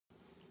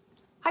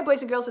Hi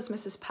boys and girls, it's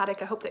Mrs.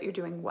 Paddock. I hope that you're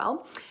doing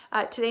well.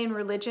 Today in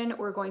religion,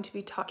 we're going to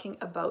be talking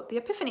about the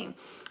Epiphany.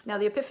 Now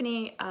the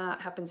Epiphany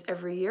happens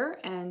every year,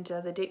 and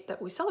the date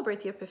that we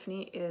celebrate the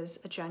Epiphany is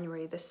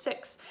January the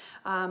 6th.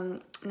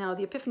 Now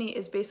the Epiphany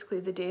is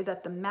basically the day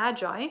that the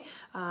Magi,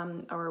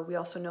 or we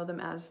also know them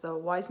as the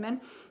wise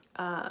men,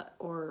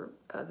 or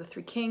the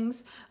three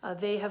kings,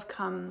 they have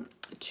come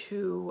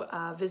to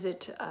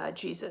visit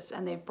Jesus,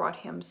 and they've brought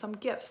him some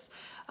gifts.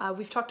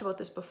 We've talked about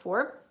this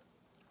before.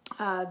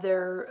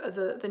 They're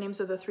the names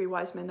of the three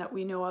wise men that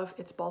we know of.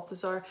 It's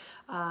Balthazar,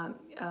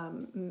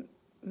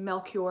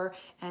 Melchior,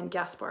 and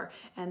Gaspar,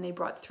 and they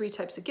brought three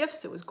types of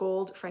gifts. It was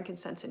gold,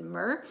 frankincense, and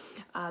myrrh.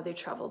 They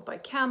traveled by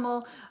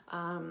camel.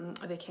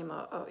 They came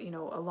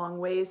a long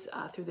ways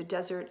through the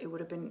desert. They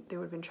would have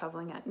been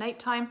traveling at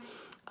nighttime,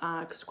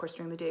 because of course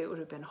during the day it would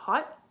have been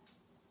hot.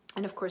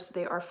 And of course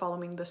they are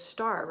following the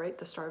star, right?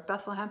 The Star of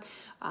Bethlehem,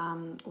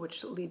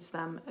 which leads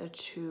them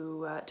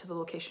to the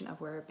location of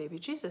where baby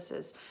Jesus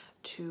is,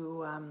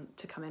 to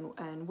come in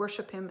and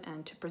worship him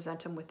and to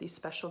present him with these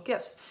special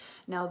gifts.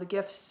 Now the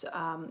gifts,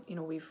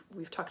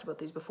 we've talked about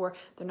these before.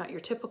 They're not your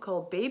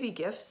typical baby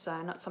gifts,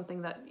 not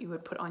something that you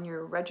would put on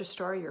your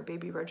register, your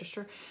baby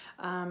register.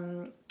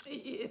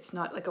 It's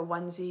not like a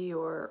onesie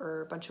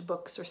or a bunch of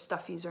books or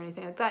stuffies or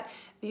anything like that.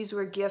 These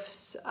were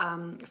gifts,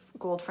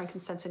 gold,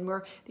 frankincense, and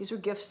myrrh. These were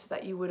gifts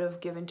that you would have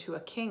given to a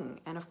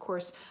king. And of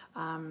course,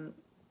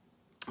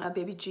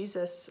 baby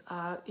Jesus,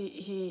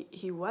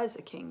 he was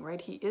a king,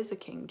 right? He is a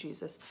king,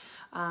 Jesus,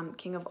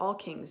 king of all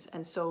kings.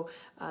 And so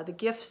the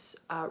gifts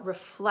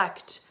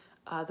reflect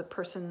the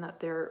person that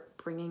they're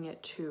bringing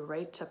it to,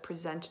 right? To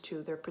present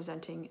to. They're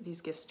presenting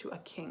these gifts to a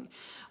king.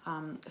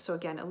 So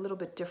again, a little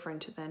bit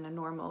different than a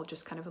normal,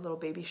 just kind of a little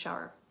baby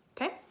shower.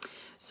 Okay,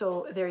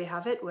 so there you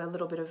have it. A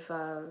little bit of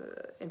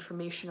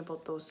information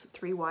about those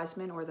three wise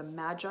men, or the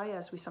Magi,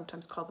 as we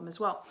sometimes call them as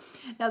well.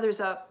 Now there's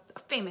a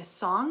famous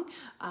song.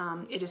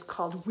 It is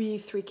called We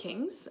Three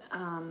Kings.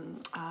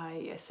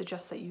 I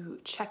suggest that you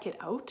check it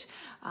out.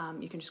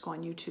 You can just go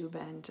on YouTube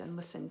and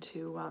listen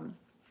to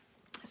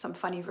some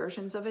funny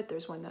versions of it.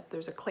 There's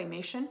a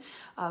claymation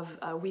of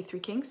We Three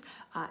Kings,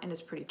 and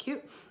it's pretty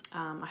cute.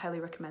 I highly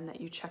recommend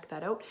that you check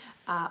that out.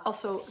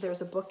 Also,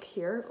 there's a book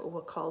here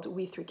called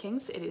We Three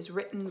Kings. It is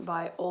written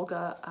by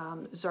Olga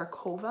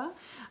Zharkova,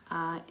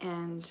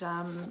 and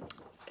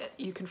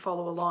you can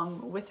follow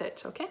along with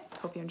it, okay?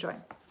 Hope you enjoy.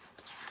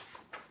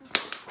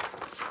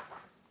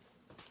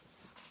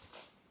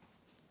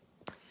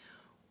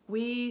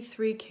 We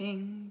three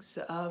kings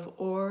of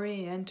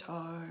Orient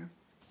are,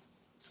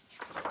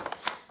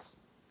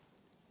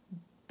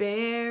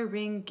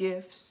 bearing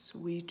gifts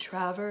we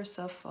traverse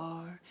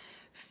afar,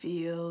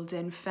 field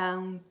and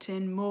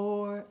fountain,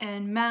 moor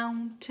and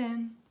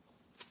mountain,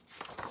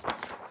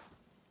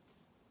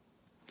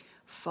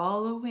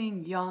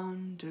 following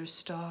yonder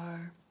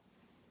star.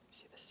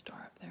 See the star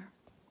up there?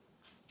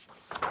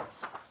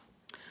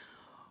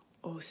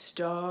 O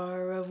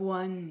star of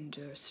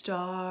wonder,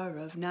 star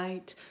of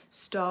night,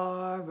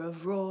 star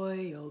of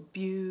royal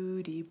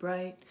beauty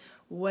bright,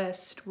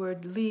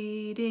 westward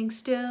leading,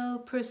 still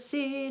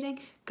proceeding,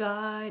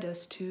 guide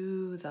us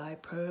to thy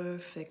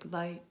perfect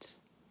light.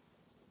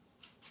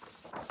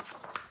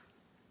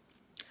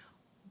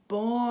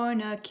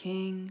 Born a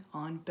king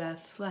on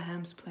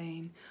Bethlehem's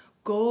plain,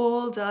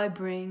 gold I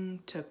bring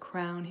to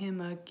crown him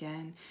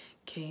again,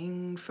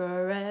 King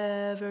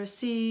forever,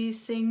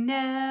 ceasing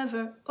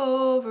never,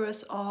 over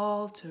us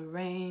all to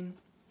reign.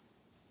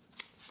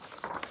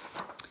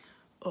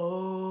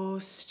 O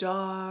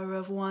star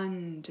of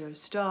wonder,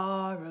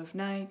 star of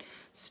night,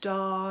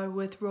 star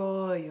with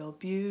royal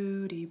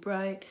beauty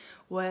bright,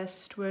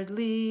 westward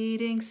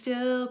leading,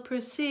 still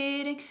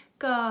proceeding,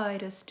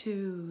 guide us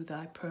to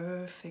thy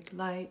perfect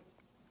light.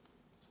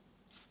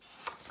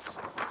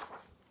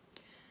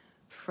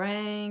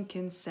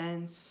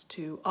 Frankincense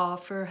to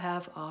offer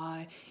have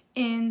I,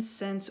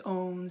 incense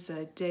owns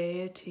a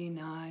deity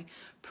nigh,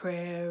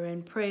 prayer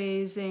and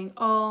praising,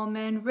 all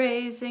men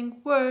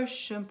raising,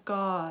 worship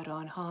God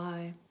on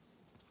high.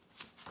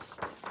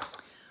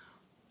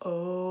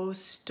 O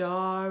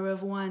star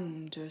of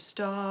wonder,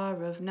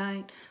 star of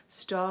night,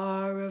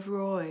 star of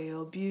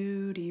royal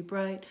beauty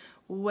bright,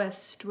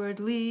 westward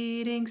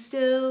leading,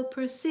 still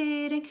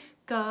proceeding,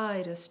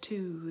 guide us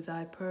to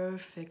thy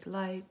perfect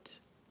light.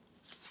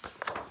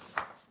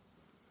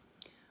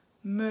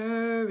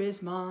 Myrrh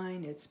is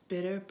mine, its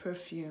bitter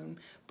perfume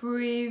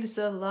breathes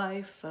a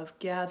life of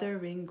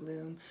gathering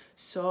gloom,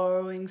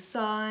 sorrowing,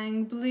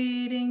 sighing,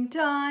 bleeding,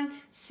 dying,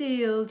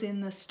 sealed in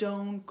the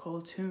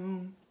stone-cold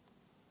tomb.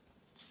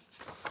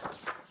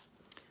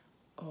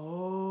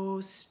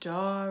 O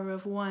star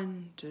of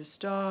wonder,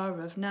 star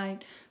of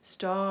night,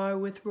 star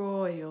with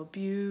royal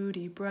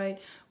beauty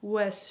bright,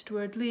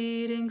 westward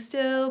leading,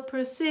 still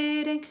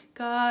proceeding,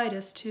 guide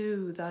us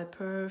to thy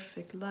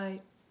perfect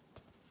light.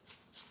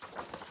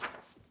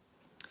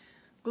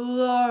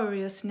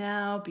 Glorious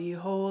now,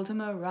 behold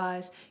him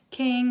arise,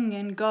 King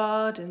and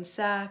God and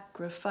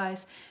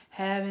sacrifice,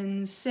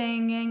 heaven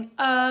singing,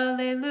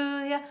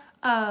 Alleluia,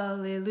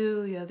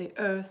 Alleluia, the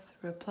earth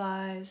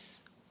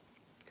replies.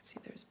 See,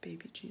 there's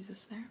baby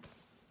Jesus there.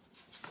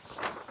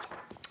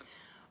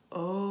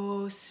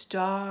 Oh,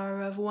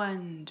 star of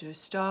wonder,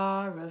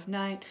 star of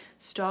night,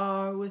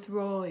 star with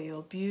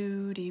royal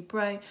beauty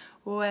bright,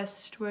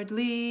 westward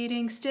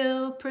leading,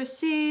 still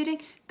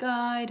proceeding,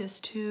 guide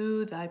us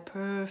to thy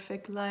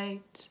perfect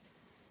light.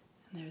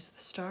 And there's the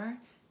star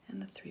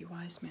and the 3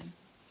 wise men.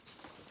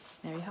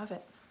 There you have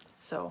it.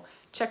 So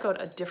check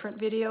out a different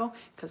video,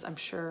 because I'm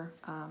sure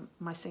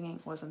my singing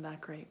wasn't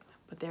that great.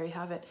 But there you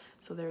have it.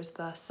 So there's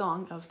the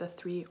song of the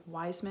 3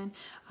 wise men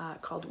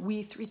called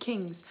We Three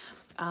Kings.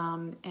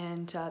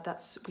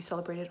 We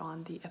celebrated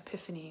on the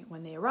Epiphany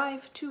when they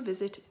arrive to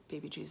visit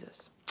baby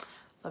Jesus.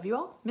 Love you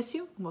all, miss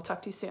you, and we'll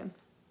talk to you soon.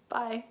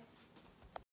 Bye.